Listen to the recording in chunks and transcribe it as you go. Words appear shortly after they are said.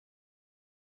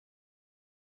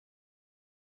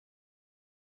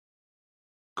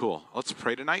Cool. Let's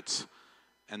pray tonight.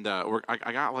 And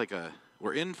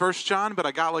we're in First John, but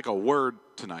I got like a word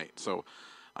tonight. So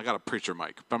I got a preacher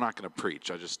mic, but I'm not going to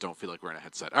preach. I just don't feel like wearing a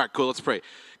headset. All right, cool. Let's pray.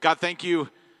 God, thank you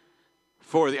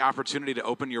for the opportunity to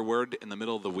open your word in the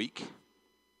middle of the week.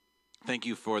 Thank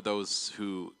you for those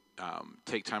who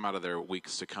take time out of their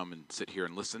weeks to come and sit here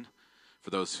and listen. For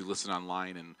those who listen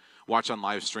online and watch on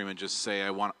live stream and just say,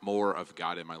 I want more of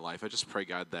God in my life. I just pray,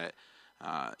 God, that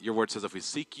your word says if we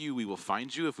seek you, we will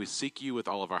find you. If we seek you with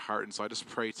all of our heart. And so I just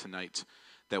pray tonight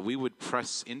that we would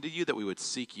press into you, that we would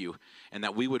seek you, and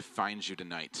that we would find you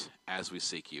tonight as we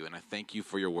seek you. And I thank you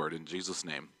for your word in Jesus'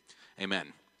 name.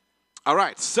 Amen. All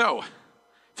right, so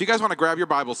if you guys want to grab your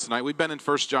Bibles tonight, we've been in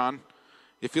 1 John.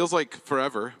 It feels like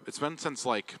forever. It's been since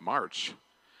like March,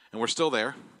 and we're still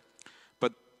there.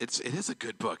 But it is a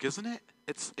good book, isn't it?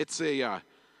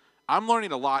 I'm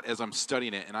learning a lot as I'm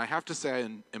studying it, and I have to say I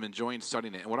am enjoying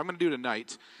studying it. And what I'm going to do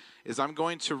tonight is I'm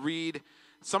going to read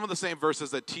some of the same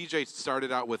verses that TJ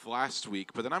started out with last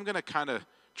week, but then I'm going to kind of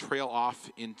trail off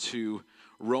into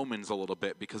Romans a little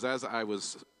bit, because as I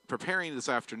was preparing this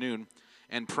afternoon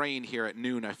and praying here at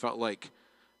noon, I felt like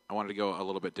I wanted to go a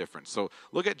little bit different. So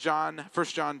look at 1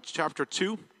 John chapter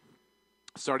 2,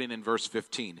 starting in verse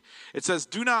 15. It says,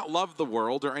 "Do not love the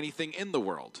world or anything in the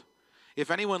world. If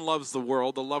anyone loves the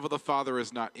world, the love of the Father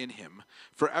is not in him.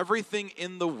 For everything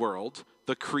in the world,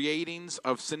 the creatings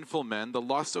of sinful men, the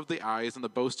lust of the eyes, and the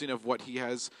boasting of what he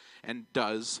has and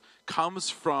does,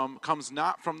 comes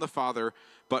not from the Father,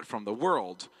 but from the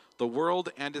world. The world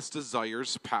and its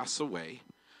desires pass away,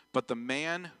 but the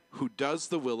man who does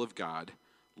the will of God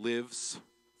lives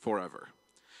forever."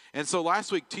 And so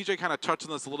last week, TJ kind of touched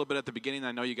on this a little bit at the beginning.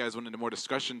 I know you guys went into more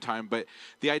discussion time, but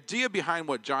the idea behind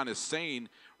what John is saying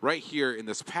right here in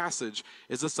this passage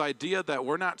is this idea that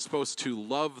we're not supposed to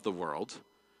love the world,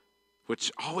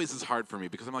 which always is hard for me,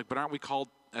 because I'm like, but aren't we called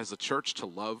as a church to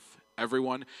love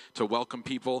everyone, to welcome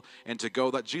people, and to go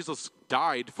that Jesus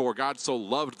died for God so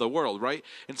loved the world, right?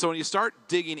 And so when you start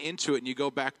digging into it and you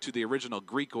go back to the original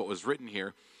Greek, what was written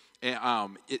here,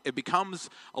 it becomes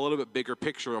a little bit bigger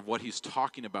picture of what he's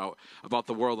talking about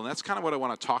the world. And that's kind of what I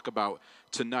want to talk about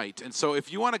tonight. And so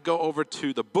if you want to go over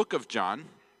to the book of John,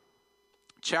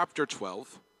 chapter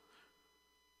 12,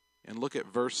 and look at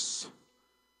verse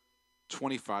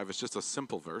 25. It's just a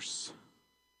simple verse.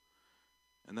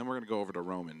 And then we're going to go over to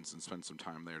Romans and spend some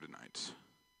time there tonight.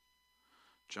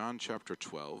 John chapter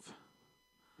 12.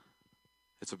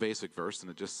 It's a basic verse, and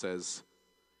it just says,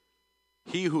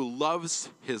 "He who loves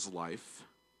his life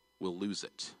will lose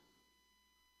it."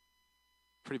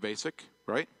 Pretty basic,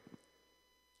 right?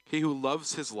 He who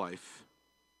loves his life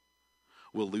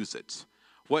will lose it.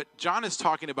 What John is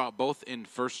talking about both in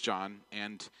 1 John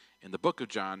and in the book of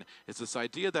John is this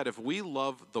idea that if we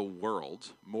love the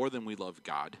world more than we love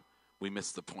God, we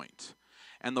miss the point.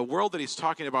 And the world that he's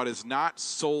talking about is not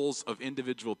souls of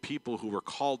individual people who were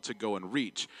called to go and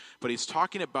reach, but he's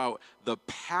talking about the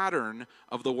pattern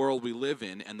of the world we live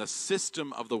in and the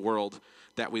system of the world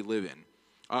that we live in.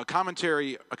 A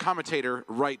commentator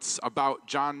writes about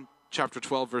John chapter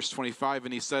 12, verse 25,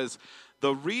 and he says,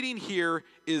 "The reading here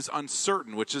is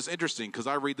uncertain," which is interesting because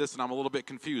I read this and I'm a little bit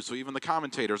confused. So even the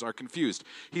commentators are confused.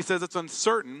 He says it's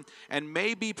uncertain and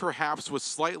maybe perhaps with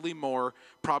slightly more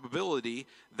probability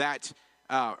that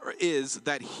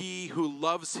he who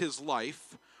loves his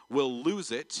life will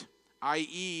lose it,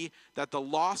 i.e., that the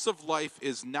loss of life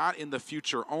is not in the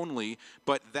future only,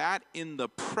 but that in the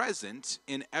present,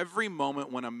 in every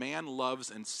moment when a man loves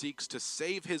and seeks to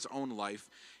save his own life,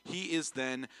 he is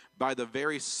then, by the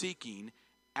very seeking,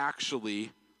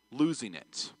 actually losing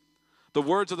it. The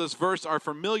words of this verse are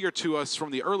familiar to us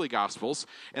from the early Gospels,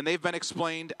 and they've been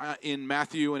explained in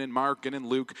Matthew and in Mark and in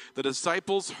Luke. The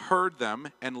disciples heard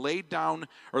them and laid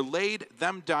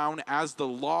them down as the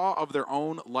law of their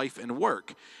own life and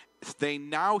work. They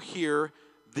now hear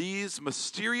these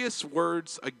mysterious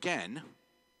words again: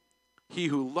 "He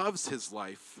who loves his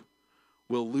life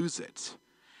will lose it."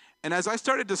 And as I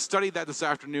started to study that this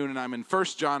afternoon, and I'm in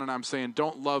 1 John, and I'm saying,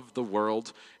 don't love the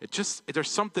world,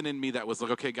 there's something in me that was like,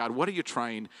 okay, God, what are you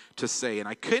trying to say? And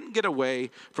I couldn't get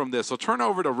away from this. So turn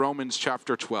over to Romans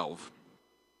chapter 12.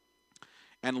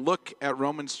 And look at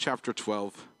Romans chapter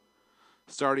 12,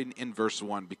 starting in verse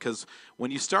 1. Because when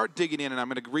you start digging in, and I'm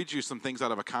going to read you some things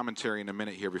out of a commentary in a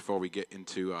minute here before we get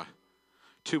into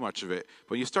too much of it.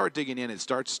 But when you start digging in,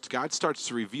 God starts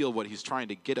to reveal what he's trying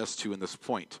to get us to in this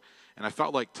point. And I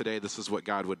felt like today this is what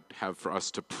God would have for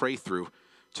us to pray through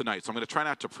tonight. So I'm going to try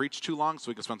not to preach too long so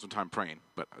we can spend some time praying,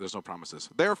 but there's no promises.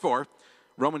 Therefore,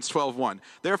 Romans 12:1,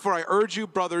 "Therefore I urge you,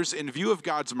 brothers, in view of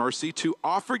God's mercy, to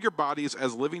offer your bodies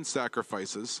as living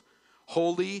sacrifices,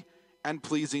 holy and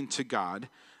pleasing to God.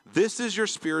 This is your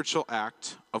spiritual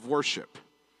act of worship.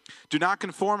 Do not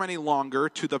conform any longer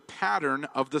to the pattern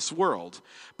of this world,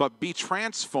 but be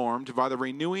transformed by the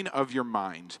renewing of your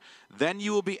mind. Then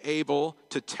you will be able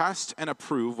to test and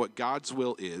approve what God's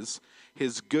will is,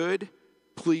 his good,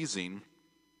 pleasing,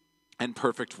 and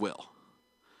perfect will.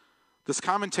 This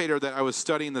commentator that I was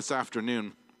studying this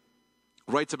afternoon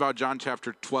writes about John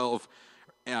chapter 12,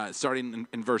 starting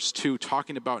in verse 2,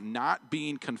 talking about not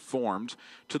being conformed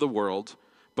to the world,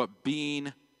 but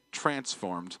being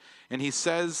transformed. And he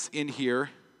says in here,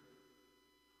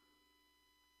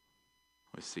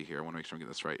 let's see here, I want to make sure I get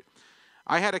this right.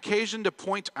 I had occasion to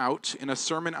point out in a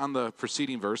sermon on the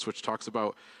preceding verse, which talks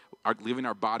about leaving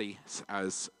our body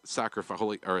as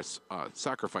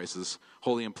sacrifices,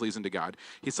 holy and pleasing to God.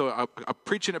 He's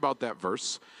preaching about that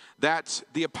verse, that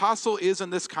the apostle is in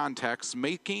this context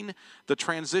making the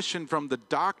transition from the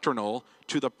doctrinal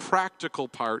to the practical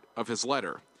part of his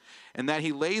letter, and that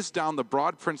he lays down the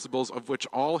broad principles of which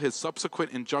all his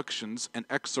subsequent injunctions and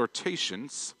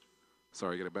exhortations.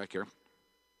 Sorry, get it back here.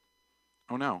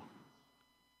 Oh no.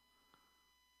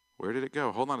 Where did it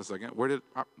go? Hold on a second.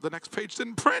 The next page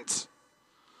didn't print?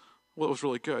 Well, it was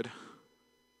really good.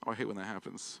 Oh, I hate when that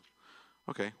happens.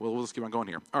 Okay, well, we'll just keep on going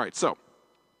here. All right, so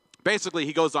basically,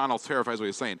 he goes on, I'll paraphrase what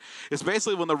he's saying. It's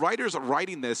basically when the writer's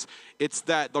writing this, it's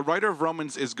that the writer of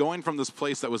Romans is going from this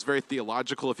place that was very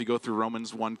theological. If you go through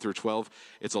Romans 1 through 12,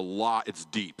 it's a lot, it's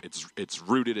deep, it's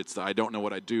rooted, it's the I don't know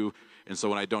what I do, and so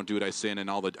when I don't do it, I sin, and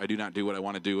I do not do what I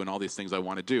want to do, and all these things I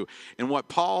want to do. And what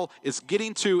Paul is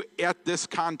getting to at this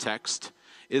context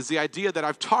is the idea that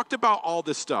I've talked about all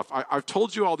this stuff. I've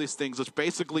told you all these things, which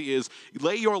basically is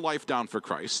lay your life down for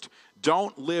Christ.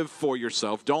 Don't live for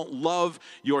yourself. Don't love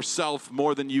yourself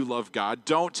more than you love God.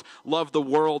 Don't love the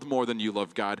world more than you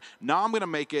love God. Now I'm going to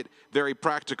make it very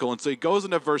practical. And so he goes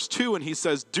into verse 2 and he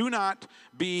says, do not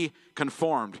be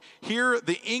conformed. Here,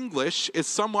 the English is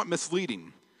somewhat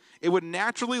misleading. It would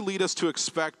naturally lead us to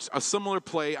expect a similar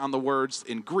play on the words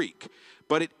in Greek,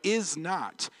 but it is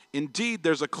not. Indeed,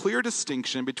 there's a clear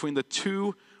distinction between the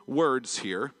two words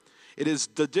here. It is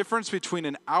the difference between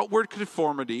an outward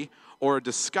conformity or a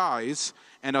disguise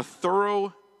and a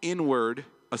thorough inward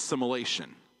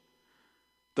assimilation.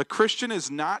 The Christian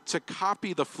is not to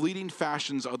copy the fleeting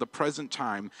fashions of the present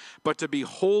time, but to be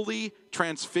wholly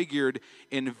transfigured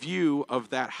in view of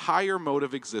that higher mode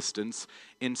of existence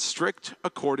in strict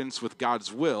accordance with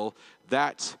God's will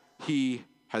that he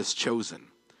has chosen.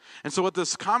 And so what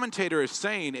this commentator is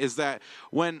saying is that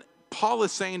when Paul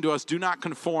is saying to us, do not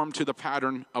conform to the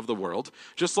pattern of the world,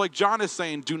 just like John is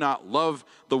saying, do not love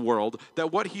the world,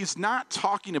 that what he's not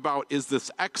talking about is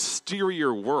this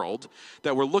exterior world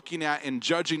that we're looking at and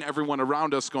judging everyone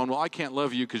around us going, well, I can't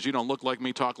love you because you don't look like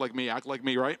me, talk like me, act like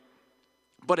me, right?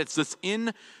 But it's this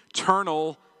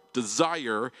internal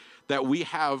desire that we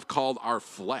have called our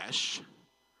flesh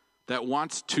that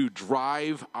wants to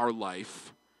drive our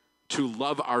life to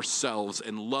love ourselves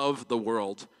and love the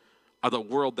world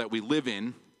that we live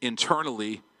in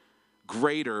internally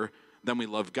greater than we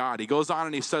love God. He goes on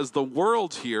and he says the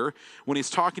world here, when he's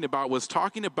talking about, was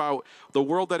talking about the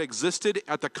world that existed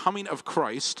at the coming of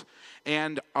Christ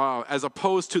and as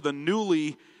opposed to the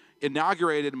newly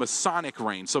inaugurated Masonic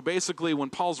reign. So basically when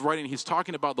Paul's writing, he's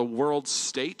talking about the world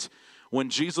state when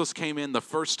Jesus came in the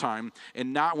first time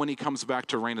and not when he comes back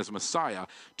to reign as Messiah.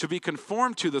 To be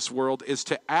conformed to this world is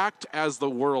to act as the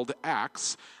world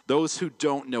acts, those who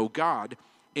don't know God,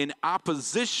 in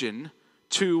opposition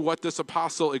to what this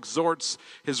apostle exhorts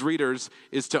his readers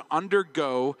is to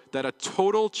undergo, that a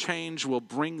total change will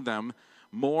bring them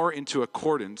more into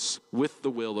accordance with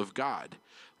the will of God.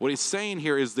 What he's saying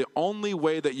here is the only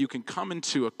way that you can come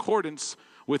into accordance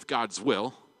with God's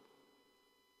will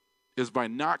is by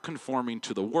not conforming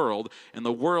to the world, and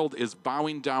the world is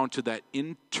bowing down to that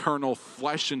internal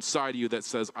flesh inside of you that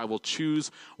says, I will choose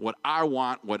what I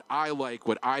want, what I like,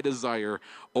 what I desire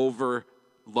over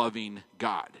loving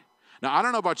God. Now, I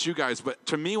don't know about you guys, but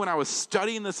to me, when I was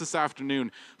studying this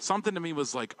afternoon, something to me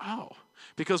was like, oh,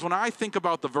 because when I think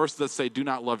about the verses that say, do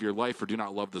not love your life or do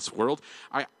not love this world,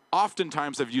 I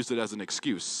oftentimes have used it as an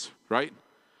excuse, right?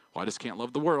 Well, I just can't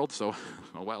love the world, so,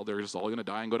 oh, well, they're just all going to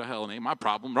die and go to hell, and it ain't my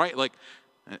problem, right? Like,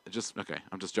 okay,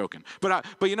 I'm just joking. But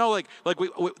you know,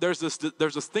 there's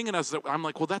this thing in us that I'm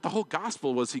like, well, that the whole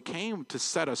gospel was he came to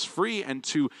set us free and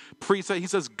to he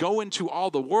says, go into all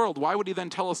the world. Why would he then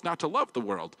tell us not to love the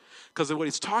world? Because what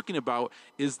he's talking about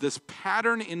is this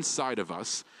pattern inside of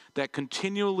us that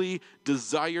continually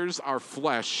desires our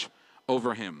flesh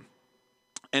over him.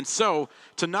 And so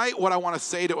tonight, what I want to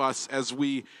say to us as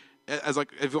we as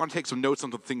like, if you want to take some notes on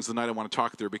the things tonight I want to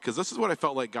talk through, because this is what I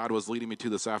felt like God was leading me to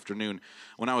this afternoon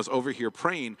when I was over here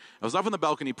praying. I was up in the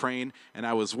balcony praying, and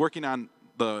I was working on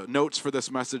the notes for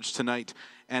this message tonight,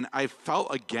 and I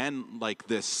felt again like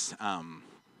this.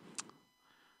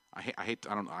 I hate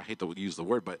to use the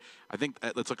word, but I think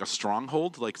it's like a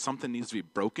stronghold, like something needs to be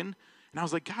broken. And I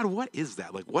was like, God, what is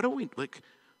that? Like, what do we like?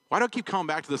 Why do I keep coming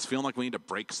back to this feeling like we need to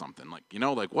break something? Like,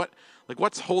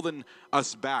 what's holding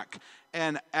us back?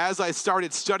 And as I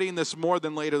started studying this more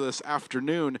than later this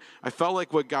afternoon, I felt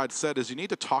like what God said is you need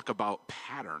to talk about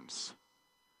patterns.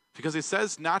 Because he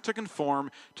says not to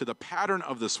conform to the pattern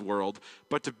of this world,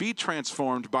 but to be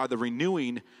transformed by the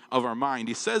renewing of our mind.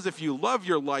 He says if you love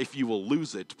your life, you will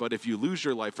lose it. But if you lose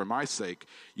your life for my sake,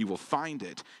 you will find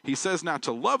it. He says not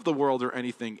to love the world or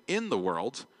anything in the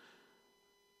world,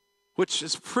 which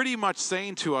is pretty much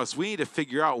saying to us, we need to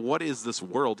figure out what is this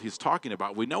world he's talking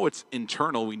about. We know it's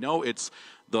internal. We know it's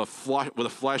the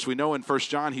flesh. We know in 1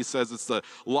 John he says it's the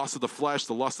lust of the flesh,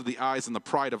 the lust of the eyes, and the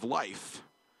pride of life.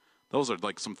 Those are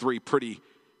like some three pretty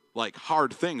like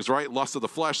hard things, right? Lust of the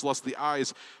flesh, lust of the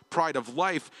eyes, pride of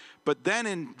life. But then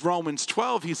in Romans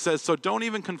 12, he says, so don't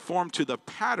even conform to the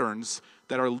patterns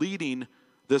that are leading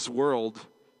this world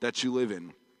that you live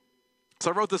in.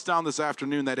 So I wrote this down this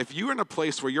afternoon that if you're in a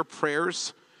place where your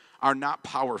prayers are not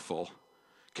powerful,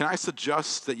 can I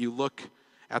suggest that you look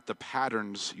at the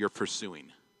patterns you're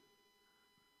pursuing?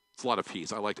 It's a lot of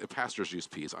P's. I like it. Pastors use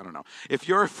P's. I don't know. If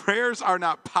your prayers are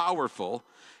not powerful,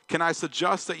 can I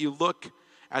suggest that you look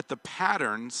at the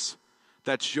patterns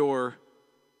that you're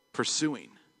pursuing?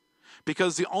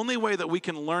 Because the only way that we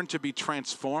can learn to be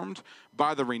transformed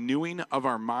by the renewing of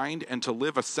our mind and to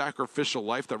live a sacrificial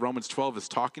life that Romans 12 is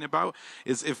talking about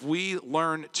is if we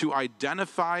learn to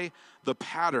identify the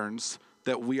patterns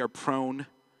that we are prone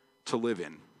to live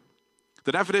in.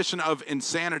 The definition of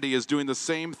insanity is doing the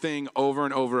same thing over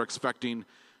and over, expecting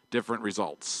different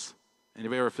results.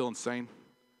 Anybody ever feel insane?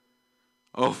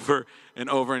 Over and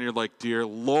over, and you're like, dear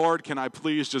Lord, can I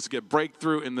please just get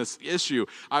breakthrough in this issue?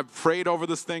 I've prayed over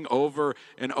this thing over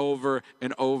and over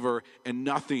and over, and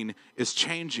nothing is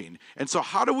changing. And so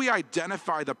how do we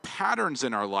identify the patterns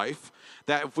in our life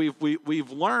that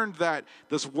we've learned that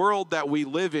this world that we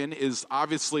live in is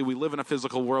obviously we live in a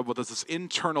physical world, but there's this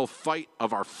internal fight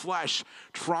of our flesh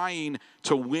trying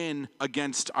to win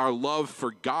against our love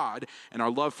for God and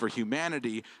our love for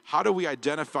humanity. How do we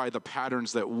identify the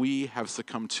patterns that we have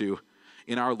succumbed to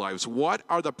in our lives? What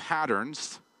are the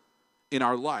patterns in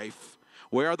our life?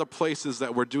 Where are the places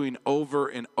that we're doing over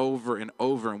and over and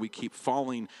over and we keep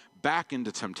falling back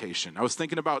into temptation? I was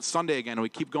thinking about Sunday again, and we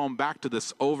keep going back to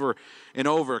this over and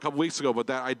over a couple weeks ago, but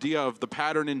that idea of the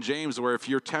pattern in James where if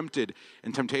you're tempted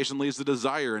and temptation leads to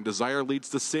desire and desire leads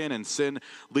to sin and sin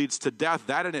leads to death,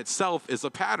 that in itself is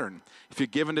a pattern. If you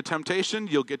give in to temptation,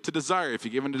 you'll get to desire. If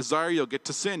you give in to desire, you'll get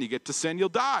to sin. You get to sin, you'll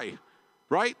die.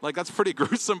 Right? Like that's pretty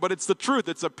gruesome, but it's the truth.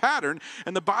 It's a pattern,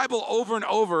 and the Bible over and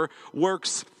over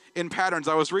works in patterns.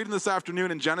 I was reading this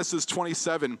afternoon in Genesis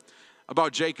 27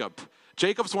 about Jacob.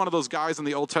 Jacob's one of those guys in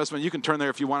the Old Testament. You can turn there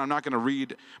if you want. I'm not going to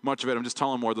read much of it. I'm just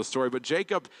telling more of the story. But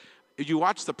Jacob, if you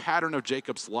watch the pattern of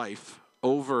Jacob's life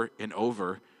over and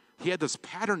over, he had this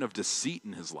pattern of deceit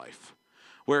in his life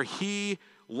where he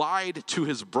lied to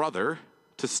his brother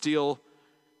to steal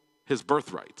his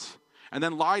birthright, and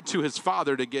then lied to his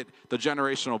father to get the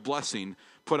generational blessing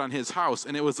put on his house.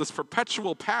 And it was this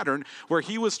perpetual pattern where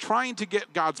he was trying to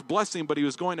get God's blessing, but he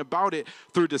was going about it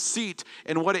through deceit.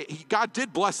 And God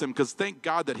did bless him, because thank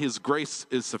God that his grace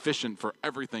is sufficient for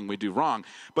everything we do wrong.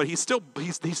 But he still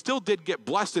did get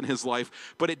blessed in his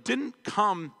life, but it didn't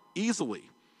come easily.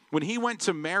 When he went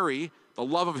to marry the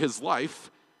love of his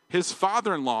life, his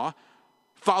father-in-law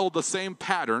followed the same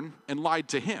pattern and lied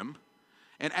to him,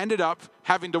 and ended up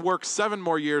having to work 7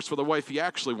 more years for the wife he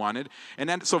actually wanted. And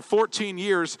then, so 14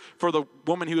 years for the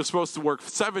woman he was supposed to work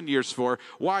 7 years for.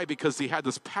 Why? Because he had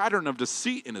this pattern of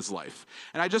deceit in his life.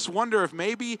 And I just wonder if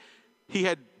maybe he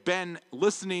had been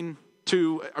listening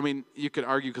to, you could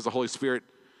argue because the Holy Spirit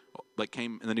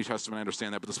came in the New Testament, I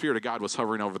understand that, but the Spirit of God was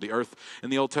hovering over the earth in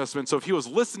the Old Testament. So if he was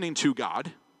listening to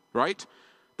God, right,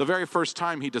 the very first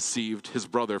time he deceived his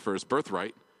brother for his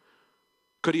birthright,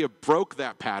 could he have broke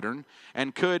that pattern?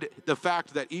 And could the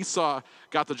fact that Esau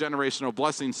got the generational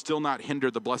blessing still not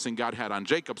hinder the blessing God had on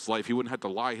Jacob's life? He wouldn't have to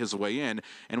lie his way in.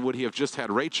 And would he have just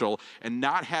had Rachel and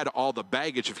not had all the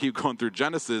baggage, if he had gone through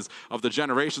Genesis, of the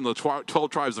generation of the 12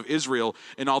 tribes of Israel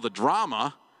and all the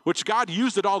drama, which God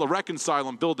used it all to reconcile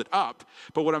and build it up.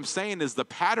 But what I'm saying is the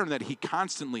pattern that he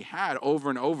constantly had over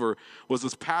and over was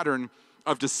this pattern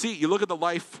of deceit. You look at the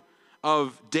life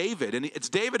of David. And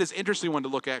David is an interesting one to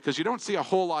look at because you don't see a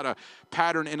whole lot of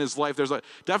pattern in his life. There's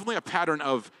definitely a pattern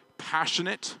of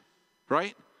passionate,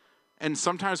 right? And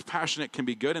sometimes passionate can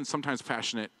be good and sometimes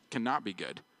passionate cannot be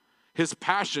good. His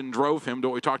passion drove him to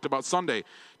what we talked about Sunday,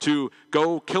 to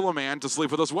go kill a man to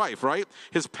sleep with his wife, right?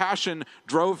 His passion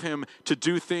drove him to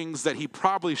do things that he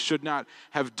probably should not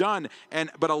have done.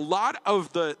 But a lot of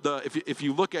if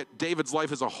you look at David's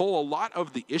life as a whole, a lot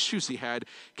of the issues he had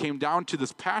came down to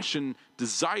this passion,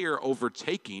 desire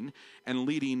overtaking and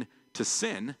leading to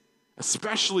sin,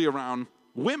 especially around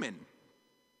women.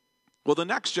 Well, the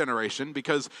next generation,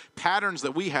 because patterns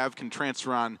that we have can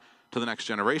transfer on to the next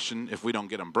generation if we don't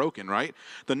get them broken, right?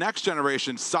 The next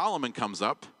generation, Solomon comes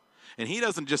up, and he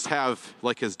doesn't just have,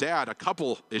 like his dad, a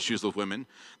couple issues with women.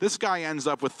 This guy ends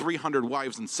up with 300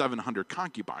 wives and 700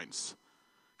 concubines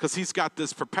because he's got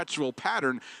this perpetual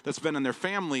pattern that's been in their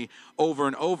family over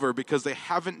and over because they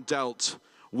haven't dealt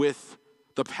with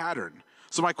the pattern.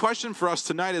 So my question for us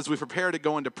tonight as we prepare to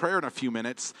go into prayer in a few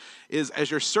minutes is,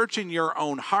 as you're searching your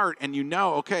own heart and you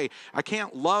know, okay, I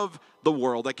can't love the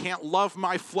world. I can't love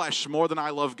my flesh more than I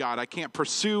love God. I can't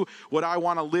pursue what I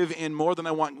want to live in more than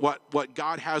I want what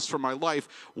God has for my life.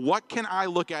 What can I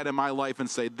look at in my life and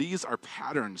say, these are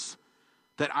patterns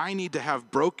that I need to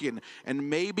have broken, and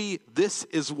maybe this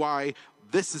is why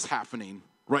this is happening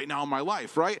right now in my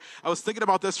life, right? I was thinking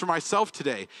about this for myself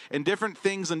today and different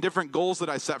things and different goals that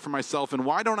I set for myself, and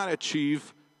why don't I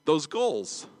achieve those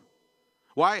goals?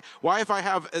 Why if I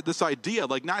have this idea,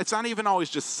 it's not even always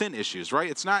just sin issues, right?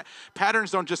 It's not, patterns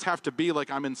don't just have to be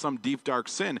like I'm in some deep, dark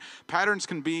sin. Patterns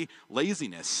can be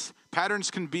laziness.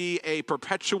 Patterns can be a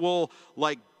perpetual,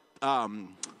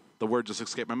 the word just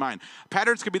escaped my mind.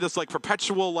 Patterns could be this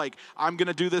perpetual, I'm going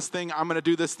to do this thing,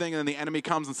 and then the enemy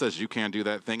comes and says, you can't do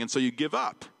that thing, and so you give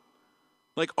up.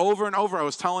 Over and over, I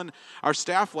was telling our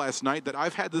staff last night that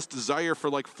I've had this desire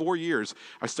for 4 years.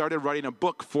 I started writing a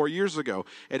book 4 years ago,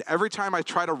 and every time I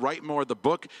try to write more of the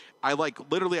book, I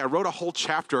wrote a whole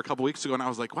chapter a couple weeks ago, and I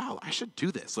was like, wow, I should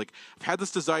do this. I've had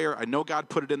this desire. I know God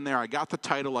put it in there. I got the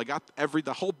title. I got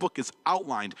the whole book is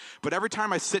outlined, but every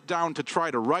time I sit down to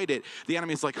try to write it, the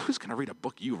enemy's like, who's going to read a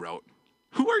book you wrote?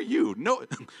 Who are you? No,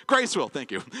 Grace will,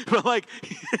 thank you. But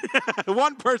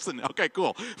one person, okay,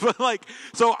 cool. But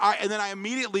and then I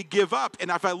immediately give up.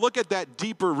 And if I look at that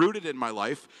deeper rooted in my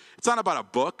life, it's not about a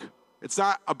book. It's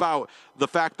not about the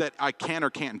fact that I can or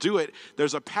can't do it.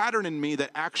 There's a pattern in me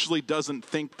that actually doesn't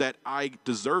think that I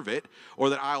deserve it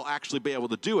or that I'll actually be able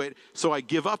to do it, so I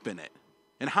give up in it.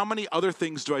 And how many other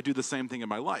things do I do the same thing in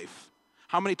my life?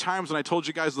 How many times when I told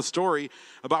you guys the story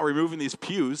about removing these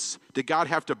pews, did God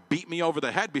have to beat me over the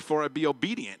head before I'd be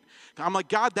obedient? I'm like,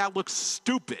 God, that looks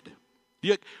stupid.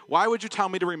 Why would you tell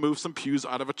me to remove some pews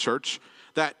out of a church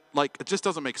that, it just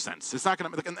doesn't make sense? It's not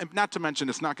going to, not to mention,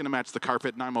 it's not going to match the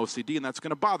carpet, and I'm OCD, and that's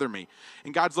going to bother me.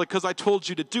 And God's like, because I told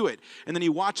you to do it. And then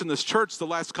you watch in this church the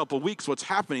last couple of weeks what's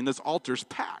happening. This altar's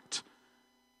packed.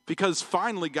 Because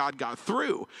finally God got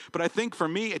through. But I think for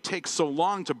me, it takes so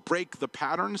long to break the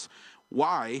patterns.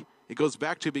 Why? It goes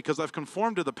back to because I've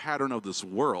conformed to the pattern of this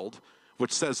world,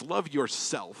 which says love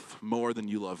yourself more than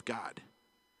you love God.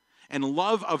 And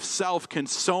love of self can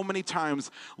so many times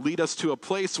lead us to a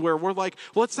place where we're like,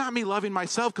 well, it's not me loving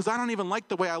myself because I don't even like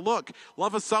the way I look.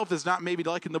 Love of self is not maybe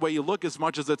liking the way you look as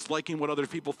much as it's liking what other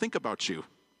people think about you.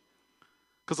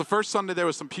 Because the first Sunday there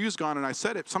was some pews gone and I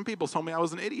said it. Some people told me I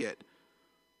was an idiot.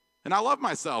 And I love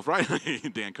myself, right?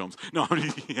 Dan Combs. No,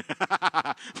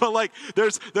 but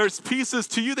there's pieces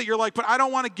to you that you're like, but I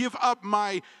don't want to give up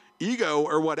my ego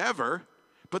or whatever.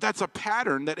 But that's a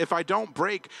pattern that if I don't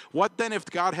break, what then if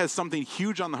God has something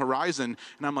huge on the horizon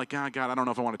and I'm like, God, I don't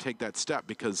know if I want to take that step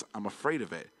because I'm afraid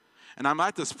of it. And I'm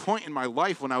at this point in my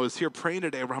life when I was here praying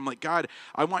today where I'm like, God,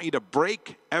 I want you to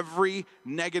break every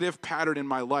negative pattern in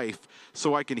my life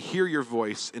so I can hear your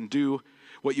voice and do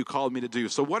what you called me to do.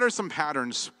 So what are some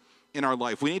patterns in our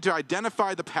life? We need to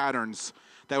identify the patterns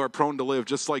that we're prone to live,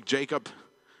 just like Jacob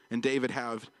and David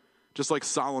have, just like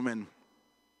Solomon.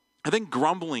 I think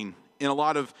grumbling in a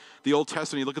lot of the Old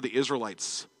Testament, you look at the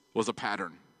Israelites, was a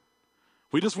pattern.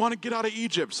 We just want to get out of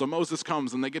Egypt. So Moses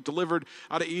comes and they get delivered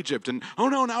out of Egypt. And, oh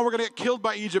no, now we're going to get killed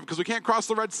by Egypt because we can't cross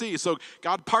the Red Sea. So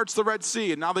God parts the Red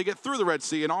Sea and now they get through the Red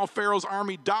Sea and all Pharaoh's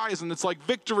army dies and it's like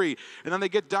victory. And then they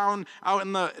get down out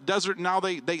in the desert and now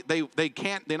they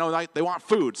can't, they want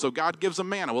food. So God gives them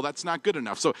manna. Well, that's not good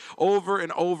enough. So over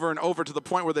and over and over to the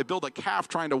point where they build a calf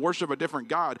trying to worship a different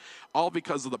God, all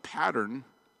because of the pattern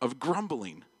of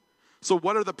grumbling. So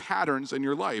what are the patterns in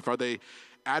your life? Are they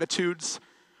attitudes,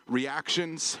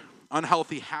 reactions,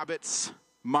 unhealthy habits,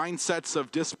 mindsets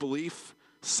of disbelief,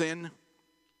 sin?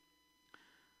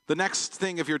 The next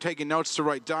thing, if you're taking notes to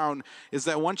write down, is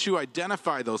that once you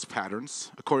identify those patterns,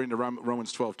 according to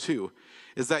Romans 12:2,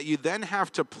 is that you then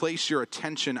have to place your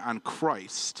attention on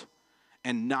Christ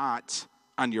and not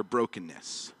on your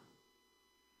brokenness.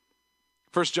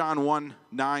 1 John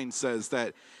 1:9 says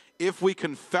that if we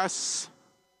confess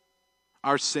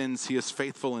our sins, he is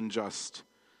faithful and just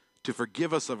to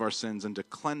forgive us of our sins and to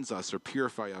cleanse us or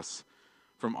purify us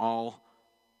from all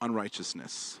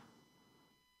unrighteousness.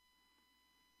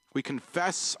 We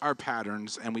confess our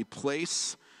patterns and we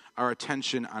place our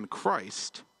attention on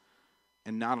Christ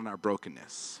and not on our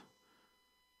brokenness.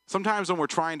 Sometimes when we're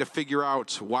trying to figure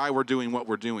out why we're doing what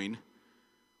we're doing,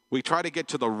 we try to get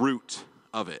to the root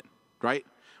of it, right?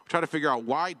 We try to figure out,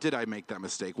 why did I make that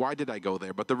mistake? Why did I go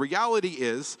there? But the reality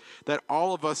is that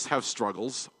all of us have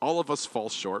struggles. All of us fall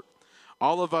short.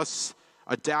 All of us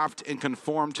adapt and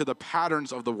conform to the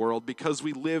patterns of the world because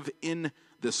we live in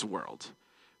this world.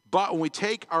 But when we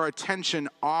take our attention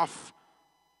off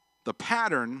the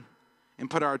pattern and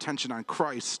put our attention on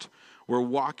Christ, we're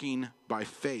walking by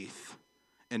faith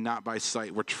and not by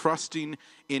sight. We're trusting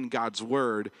in God's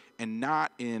word and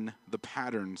not in the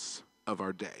patterns of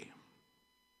our day.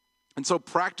 And so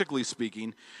practically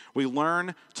speaking, we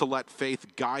learn to let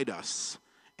faith guide us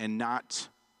and not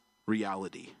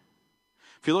reality.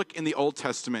 If you look in the Old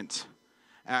Testament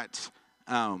at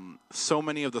so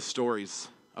many of the stories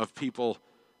of people,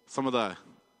 some of the,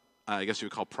 I guess you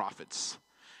would call prophets,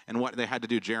 and what they had to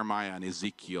do, Jeremiah and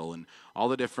Ezekiel and all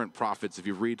the different prophets, if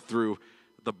you read through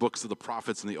the books of the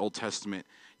prophets in the Old Testament,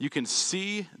 you can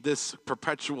see this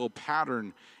perpetual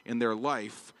pattern in their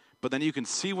life, but then you can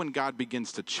see when God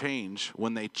begins to change,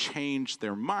 when they change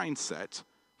their mindset,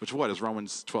 which what is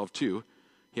Romans 12:2.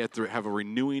 You have to have a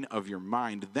renewing of your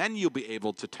mind. Then you'll be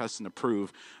able to test and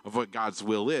approve of what God's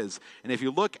will is. And if you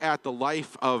look at the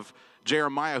life of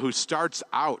Jeremiah, who starts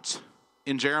out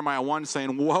in Jeremiah 1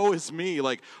 saying, woe is me,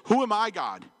 like, who am I,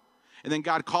 God? And then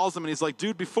God calls him and he's like,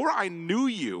 dude, before I knew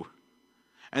you.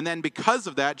 And then because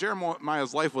of that,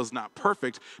 Jeremiah's life was not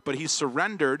perfect, but he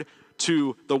surrendered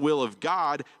to the will of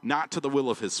God, not to the will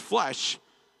of his flesh,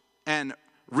 and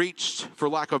reached, for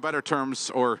lack of better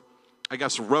terms, or I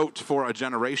guess wrote for a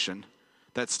generation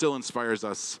that still inspires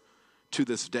us to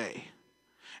this day.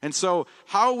 And so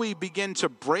how we begin to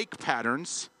break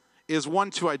patterns is,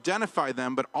 one, to identify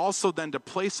them, but also then to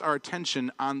place our attention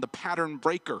on the pattern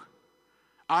breaker,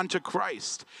 onto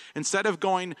Christ. Instead of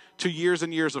going to years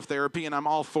and years of therapy, and I'm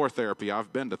all for therapy.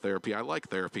 I've been to therapy. I like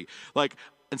therapy. Like,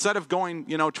 instead of going,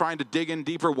 trying to dig in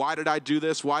deeper, why did I do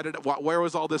this? Where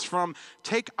was all this from?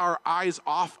 Take our eyes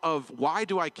off of, why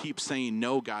do I keep saying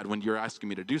no, God, when you're asking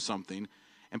me to do something?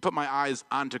 And put my eyes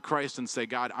onto Christ and say,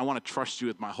 God, I want to trust you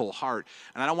with my whole heart.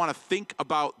 And I don't want to think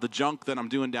about the junk that I'm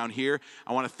doing down here.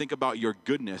 I want to think about your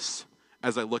goodness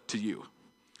as I look to you.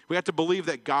 We have to believe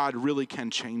that God really can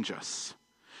change us.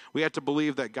 We have to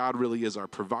believe that God really is our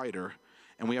provider.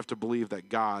 And we have to believe that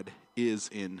God is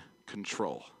in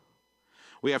control.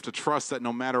 We have to trust that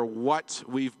no matter what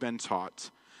we've been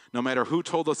taught, no matter who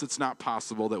told us it's not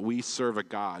possible, that we serve a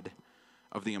God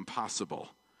of the impossible.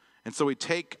 And so we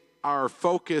take our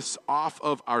focus off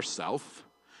of ourself,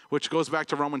 which goes back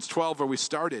to Romans 12 where we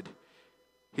started.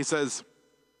 He says,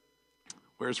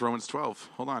 where's Romans 12?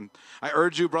 Hold on. I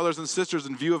urge you, brothers and sisters,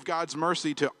 in view of God's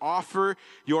mercy, to offer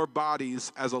your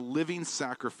bodies as a living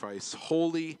sacrifice,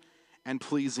 holy and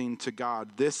pleasing to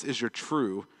God. This is your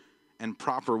true and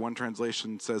proper, one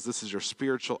translation says, this is your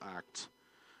spiritual act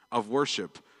of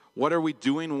worship. What are we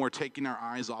doing when we're taking our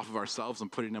eyes off of ourselves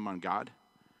and putting them on God?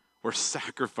 We're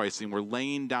sacrificing. We're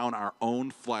laying down our own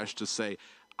flesh to say,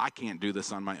 I can't do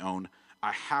this on my own.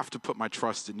 I have to put my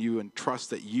trust in you and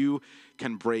trust that you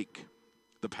can break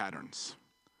the patterns.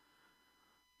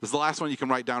 This is the last one you can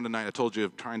write down tonight. I told you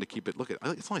I'm trying to keep it. Look,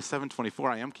 it's only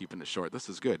 7:24. I am keeping it short. This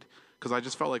is good because I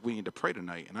just felt like we need to pray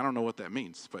tonight, and I don't know what that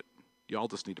means, but you all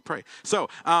just need to pray. So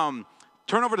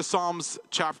turn over to Psalms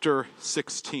chapter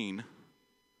 16.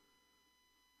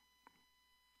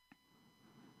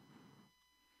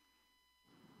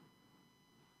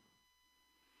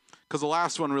 Because the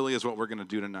last one really is what we're going to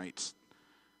do tonight.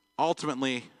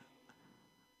 Ultimately,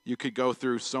 you could go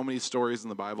through so many stories in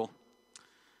the Bible,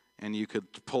 and you could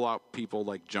pull out people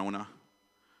like Jonah,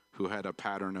 who had a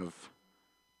pattern of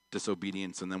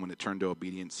disobedience, and then when it turned to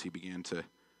obedience, he began to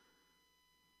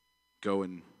go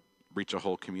and reach a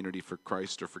whole community for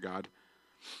Christ or for God.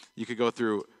 You could go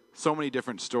through so many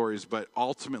different stories, but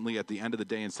ultimately at the end of the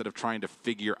day, instead of trying to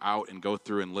figure out and go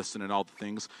through and listen and all the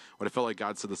things, what I felt like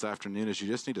God said this afternoon is you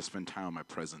just need to spend time in my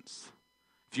presence.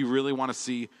 If you really want to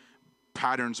see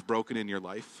patterns broken in your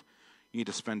life, you need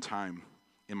to spend time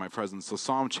in my presence. So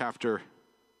Psalm chapter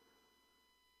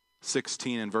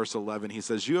 16 and verse 11, he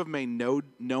says, you have made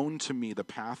known to me the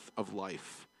path of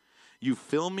life. You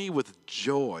fill me with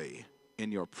joy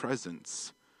in your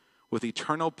presence, with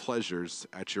eternal pleasures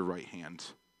at your right hand.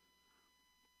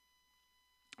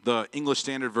 The English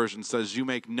Standard Version says, you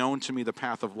make known to me the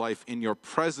path of life. In your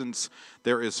presence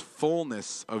there is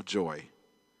fullness of joy,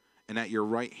 and at your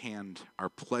right hand are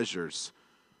pleasures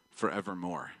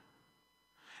forevermore.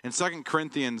 In 2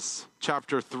 Corinthians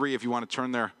chapter 3, if you want to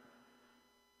turn there,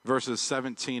 verses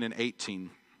 17 and 18.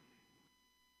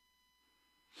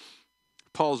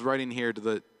 Paul's writing here to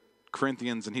the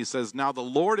Corinthians, and he says, now the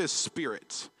Lord is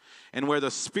Spirit, and where the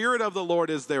Spirit of the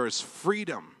Lord is, there is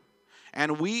freedom.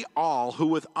 And we all, who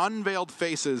with unveiled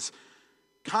faces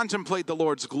contemplate the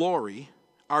Lord's glory,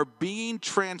 are being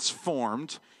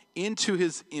transformed into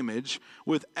his image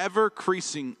with ever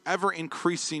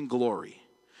increasing glory,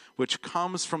 which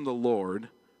comes from the Lord,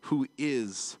 who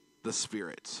is the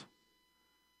Spirit.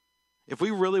 If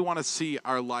we really want to see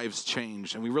our lives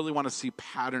change and we really want to see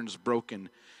patterns broken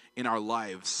in our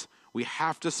lives, we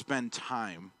have to spend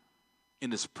time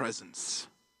in his presence.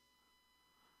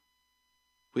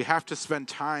 We have to spend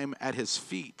time at his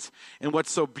feet. And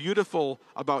what's so beautiful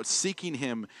about seeking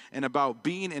him and about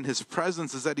being in his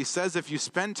presence is that he says, if you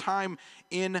spend time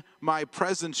in my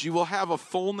presence, you will have a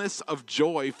fullness of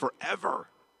joy forever.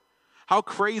 How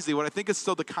crazy. What I think is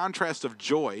still the contrast of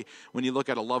joy when you look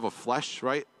at a love of flesh,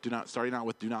 right? Starting out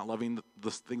with do not loving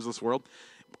the things of this world.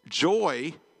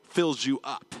 Joy fills you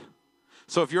up.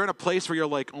 So if you're in a place where you're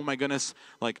like, oh my goodness,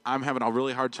 like I'm having a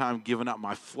really hard time giving up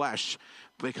my flesh,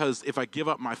 because if I give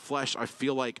up my flesh, I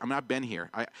feel like I've been here.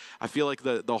 I feel like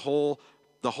the whole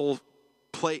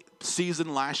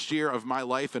season last year of my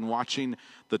life and watching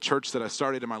the church that I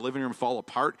started in my living room fall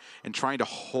apart and trying to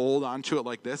hold on to it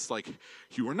like this, like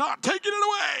you are not taking it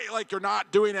away, like you're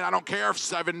not doing it. I don't care if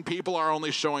 7 people are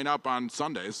only showing up on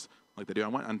Sundays like they do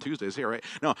on Tuesdays here, right?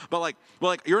 No, but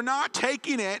like you're not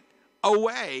taking it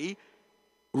away.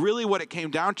 Really what it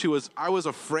came down to is I was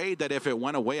afraid that if it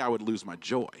went away, I would lose my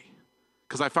joy.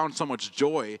 Because I found so much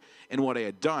joy in what I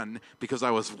had done because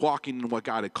I was walking in what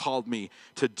God had called me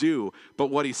to do. But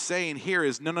what he's saying here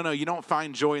is, no, you don't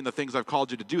find joy in the things I've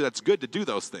called you to do. That's good to do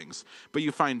those things. But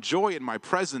you find joy in my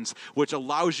presence, which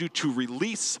allows you to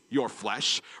release your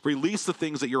flesh, release the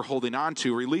things that you're holding on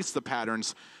to, release the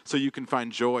patterns so you can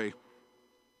find joy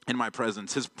in my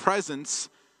presence. His presence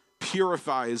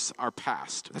purifies our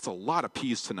past. That's a lot of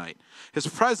P's tonight. His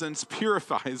presence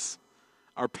purifies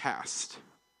our past.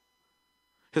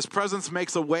 His presence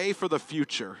makes a way for the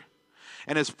future.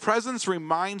 And his presence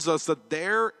reminds us that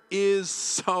there is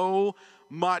so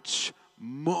much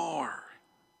more.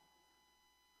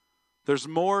 There's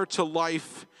more to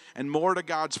life and more to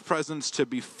God's presence to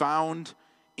be found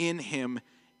in him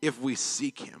if we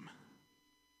seek him.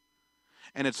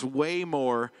 And it's way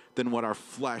more than what our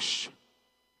flesh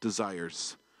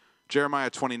desires. Jeremiah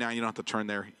 29, you don't have to turn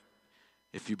there.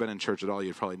 If you've been in church at all,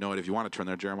 you'd probably know it. If you want to turn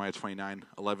there, Jeremiah 29,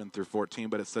 11 through 14.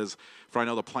 But it says, for I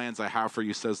know the plans I have for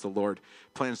you, says the Lord,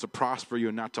 plans to prosper you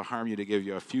and not to harm you, to give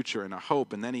you a future and a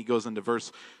hope. And then he goes into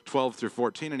verse 12 through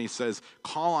 14, and he says,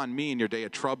 call on me in your day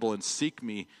of trouble and seek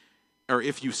me. Or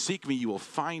if you seek me, you will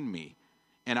find me,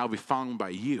 and I'll be found by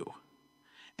you.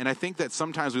 And I think that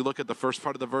sometimes we look at the first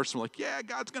part of the verse and we're like, yeah,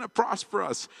 God's going to prosper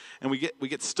us. And we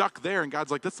get stuck there, and God's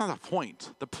like, that's not the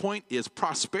point. The point is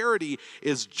prosperity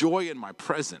is joy in my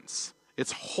presence.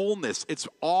 It's wholeness. It's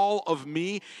all of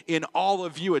me in all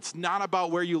of you. It's not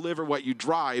about where you live or what you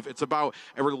drive. It's about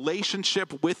a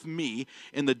relationship with me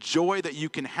and the joy that you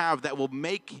can have that will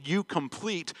make you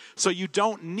complete so you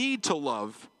don't need to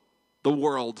love the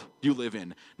world you live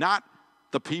in. Not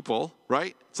the people,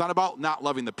 right? It's not about not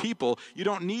loving the people. You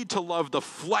don't need to love the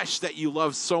flesh that you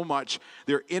love so much.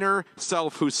 Their inner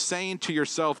self who's saying to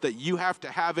yourself that you have to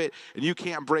have it and you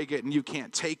can't break it and you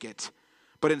can't take it.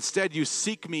 But instead you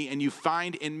seek me and you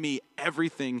find in me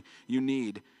everything you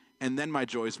need. And then my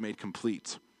joy is made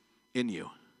complete in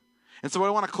you. And so what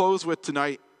I want to close with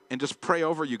tonight and just pray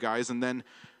over you guys. And then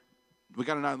we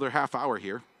got another half hour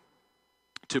here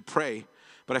to pray.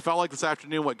 But I felt like this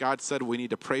afternoon what God said we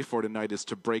need to pray for tonight is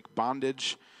to break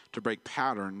bondage, to break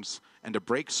patterns, and to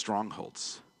break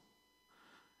strongholds.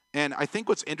 And I think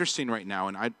what's interesting right now,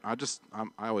 and I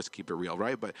always keep it real,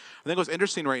 right? But I think what's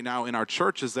interesting right now in our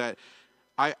church is that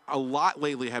a lot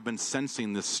lately have been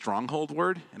sensing this stronghold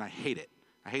word, and I hate it.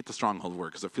 I hate the stronghold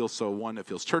word because it feels it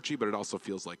feels churchy, but it also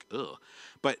feels like, ugh.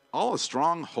 But all a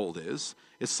stronghold is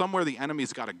somewhere the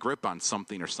enemy's got a grip on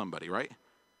something or somebody, right?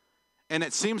 And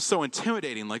it seems so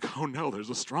intimidating, like, oh no, there's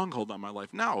a stronghold on my life.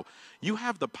 No, you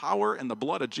have the power and the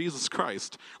blood of Jesus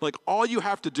Christ. Like, all you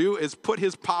have to do is put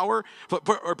his power,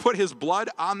 or put his blood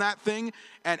on that thing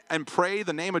and pray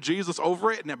the name of Jesus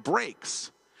over it, and it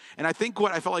breaks. And I think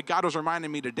what I felt like God was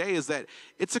reminding me today is that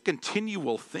it's a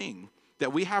continual thing,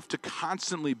 that we have to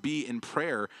constantly be in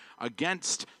prayer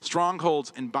against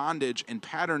strongholds and bondage and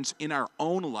patterns in our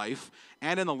own life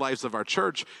and in the lives of our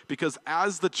church, because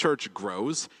as the church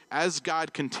grows, as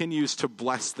God continues to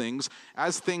bless things,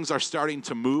 as things are starting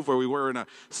to move, where we were in a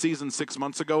season 6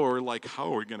 months ago where we're like,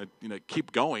 how are we going to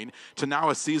keep going, to now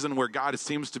a season where God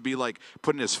seems to be like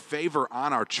putting his favor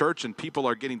on our church and people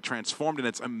are getting transformed, and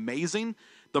it's amazing.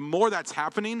 The more that's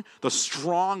happening, the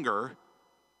stronger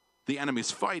the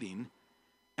enemy's fighting,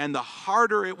 and the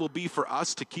harder it will be for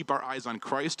us to keep our eyes on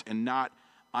Christ and not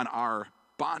on our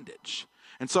bondage.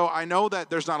 And so I know that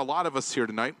there's not a lot of us here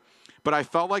tonight, but I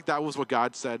felt like that was what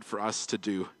God said for us to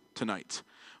do tonight,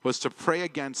 was to pray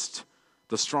against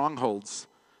the strongholds,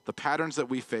 the patterns that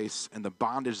we face, and the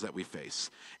bondage that we face.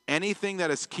 Anything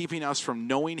that is keeping us from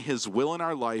knowing his will in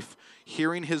our life,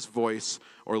 hearing his voice,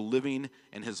 or living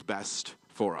in his best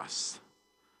for us.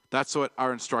 That's what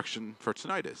our instruction for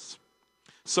tonight is.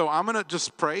 So I'm going to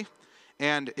just pray,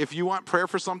 and if you want prayer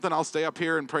for something, I'll stay up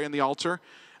here and pray in the altar.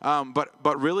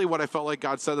 But really what I felt like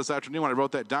God said this afternoon when I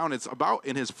wrote that down, it's about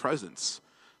in his presence.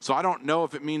 So I don't know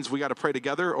if it means we got to pray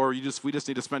together or we just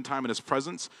need to spend time in his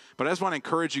presence. But I just want to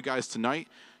encourage you guys tonight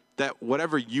that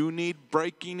whatever you need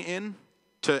breaking in,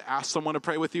 to ask someone to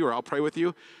pray with you, or I'll pray with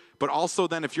you. But also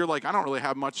then if you're like, I don't really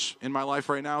have much in my life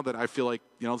right now, that I feel like,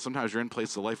 sometimes you're in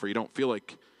places of life where you don't feel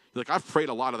like, I've prayed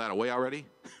a lot of that away already,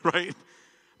 right?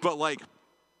 But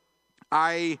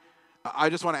I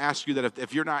just want to ask you that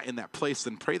if you're not in that place,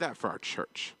 then pray that for our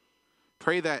church.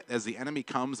 Pray that as the enemy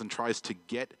comes and tries to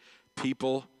get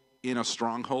people in a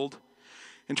stronghold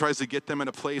and tries to get them in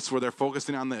a place where they're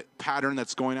focusing on the pattern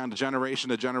that's going on to generation,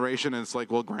 and it's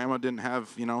like, well, grandma didn't have,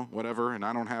 whatever, and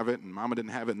I don't have it, and mama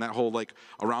didn't have it, and that whole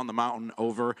around the mountain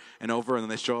over and over, and then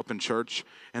they show up in church,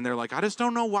 and they're like, I just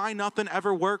don't know why nothing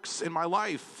ever works in my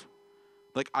life.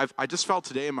 I just felt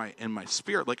today in my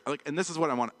spirit, and this is what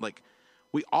I want,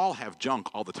 we all have junk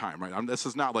all the time, right? This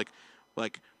is not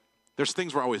like there's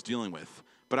things we're always dealing with.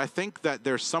 But I think that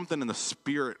there's something in the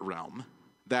spirit realm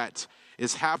that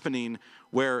is happening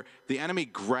where the enemy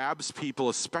grabs people,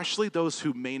 especially those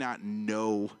who may not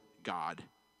know God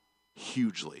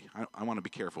hugely. I want to be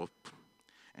careful.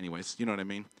 Anyways, you know what I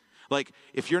mean?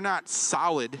 If you're not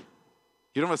solid,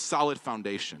 you don't have a solid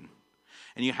foundation,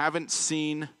 and you haven't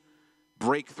seen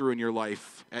breakthrough in your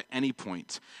life at any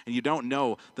point, and you don't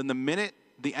know, then the minute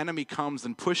the enemy comes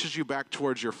and pushes you back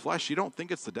towards your flesh, you don't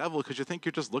think it's the devil because you think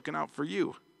you're just looking out for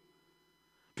you,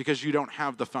 because you don't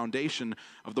have the foundation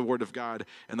of the Word of God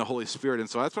and the Holy Spirit. And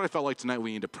so that's what I felt like tonight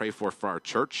we need to pray for our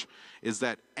church, is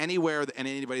that anywhere in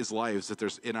anybody's lives, that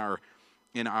there's in our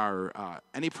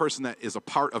any person that is a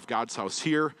part of God's house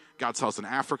here, God's house in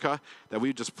Africa, that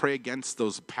we just pray against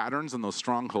those patterns and those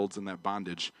strongholds and that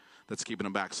bondage that's keeping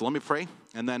them back. So let me pray,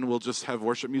 and then we'll just have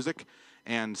worship music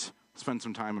and spend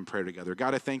some time in prayer together.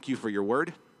 God, I thank you for your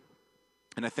word,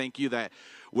 and I thank you that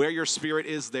where your spirit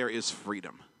is, there is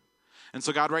freedom. And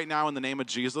so God, right now in the name of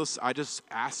Jesus, I just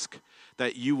ask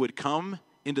that you would come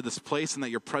into this place and that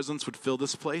your presence would fill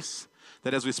this place.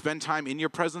 That as we spend time in your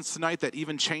presence tonight, that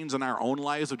even chains in our own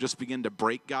lives would just begin to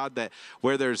break, God, that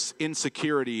where there's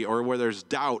insecurity or where there's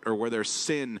doubt or where there's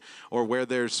sin or where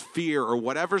there's fear or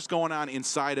whatever's going on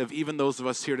inside of even those of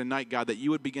us here tonight, God, that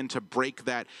you would begin to break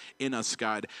that in us,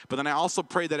 God. But then I also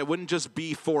pray that it wouldn't just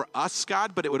be for us,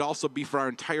 God, but it would also be for our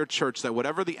entire church, that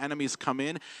whatever the enemies come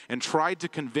in and tried to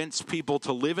convince people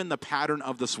to live in the pattern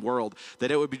of this world,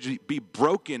 that it would be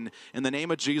broken in the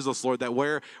name of Jesus, Lord, that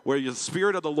where the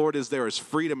Spirit of the Lord is, there is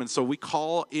freedom. And so we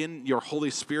call in your Holy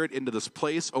Spirit into this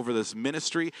place, over this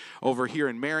ministry, over here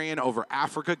in Marion, over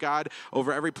Africa, God,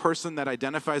 over every person that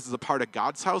identifies as a part of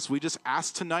God's house. We just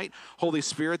ask tonight, Holy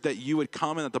Spirit, that you would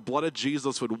come and that the blood of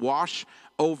Jesus would wash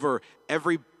over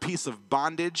every piece of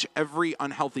bondage, every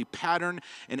unhealthy pattern,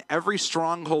 and every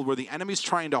stronghold where the enemy's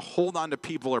trying to hold on to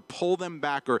people or pull them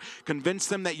back or convince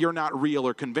them that you're not real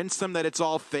or convince them that it's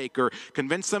all fake or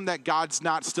convince them that God's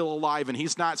not still alive and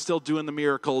he's not still doing the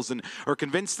miracles, or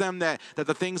convince them that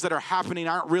the things that are happening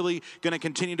aren't really going to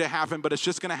continue to happen, but it's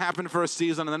just going to happen for a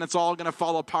season and then it's all going to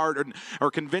fall apart, or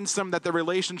convince them that the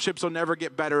relationships will never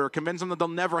get better, or convince them that they'll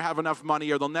never have enough money,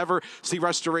 or they'll never see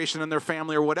restoration in their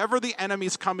family, or whatever the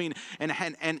enemy's coming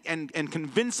and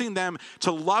convincing them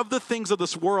to love the things of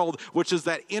this world, which is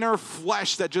that inner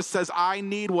flesh that just says, I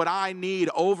need what I need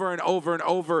over and over and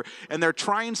over. And they're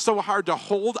trying so hard to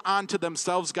hold on to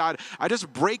themselves, God. I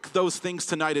just break those things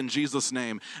tonight in Jesus'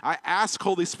 name. I ask,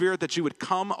 Holy Spirit, that you would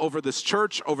come over this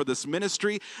church, over this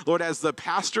ministry. Lord, as the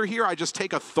pastor here, I just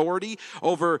take authority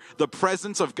over the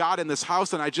presence of God in this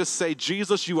house. And I just say,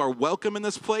 Jesus, you are welcome in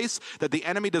this place, that the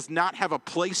enemy does not have a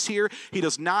place here. He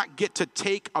does not get to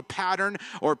take a pattern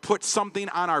or put something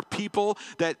on our people,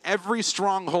 that every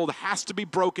stronghold has to be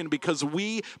broken because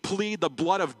we plead the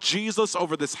blood of Jesus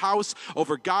over this house,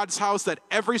 over God's house, that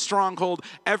every stronghold,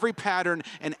 every pattern,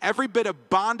 and every bit of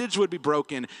bondage would be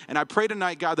broken. And I pray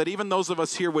tonight, God, that even those of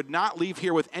us here would not leave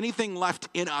here with anything left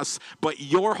in us but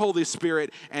your Holy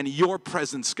Spirit and your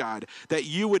presence, God, that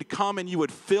you would come and you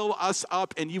would fill us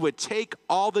up and you would take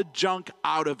all the junk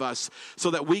out of us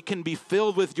so that we can be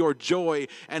filled with your joy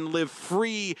and live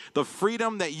free, the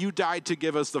freedom that you died to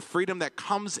give us, the freedom that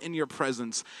comes in your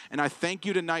presence. And I thank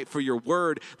you tonight for your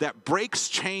word that breaks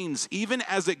chains even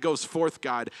as it goes forth,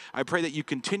 God. I pray that you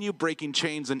continue breaking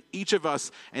chains in each of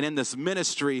us and in this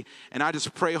ministry. And I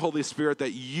just pray, Holy Spirit,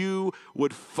 that you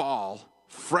would fall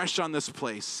fresh on this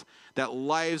place, that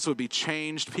lives would be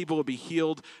changed, people would be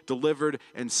healed, delivered,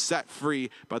 and set free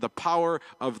by the power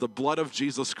of the blood of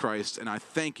Jesus Christ. And I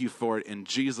thank you for it in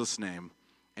Jesus' name.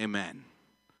 Amen.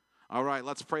 All right,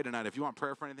 let's pray tonight. If you want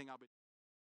prayer for anything, I'll be...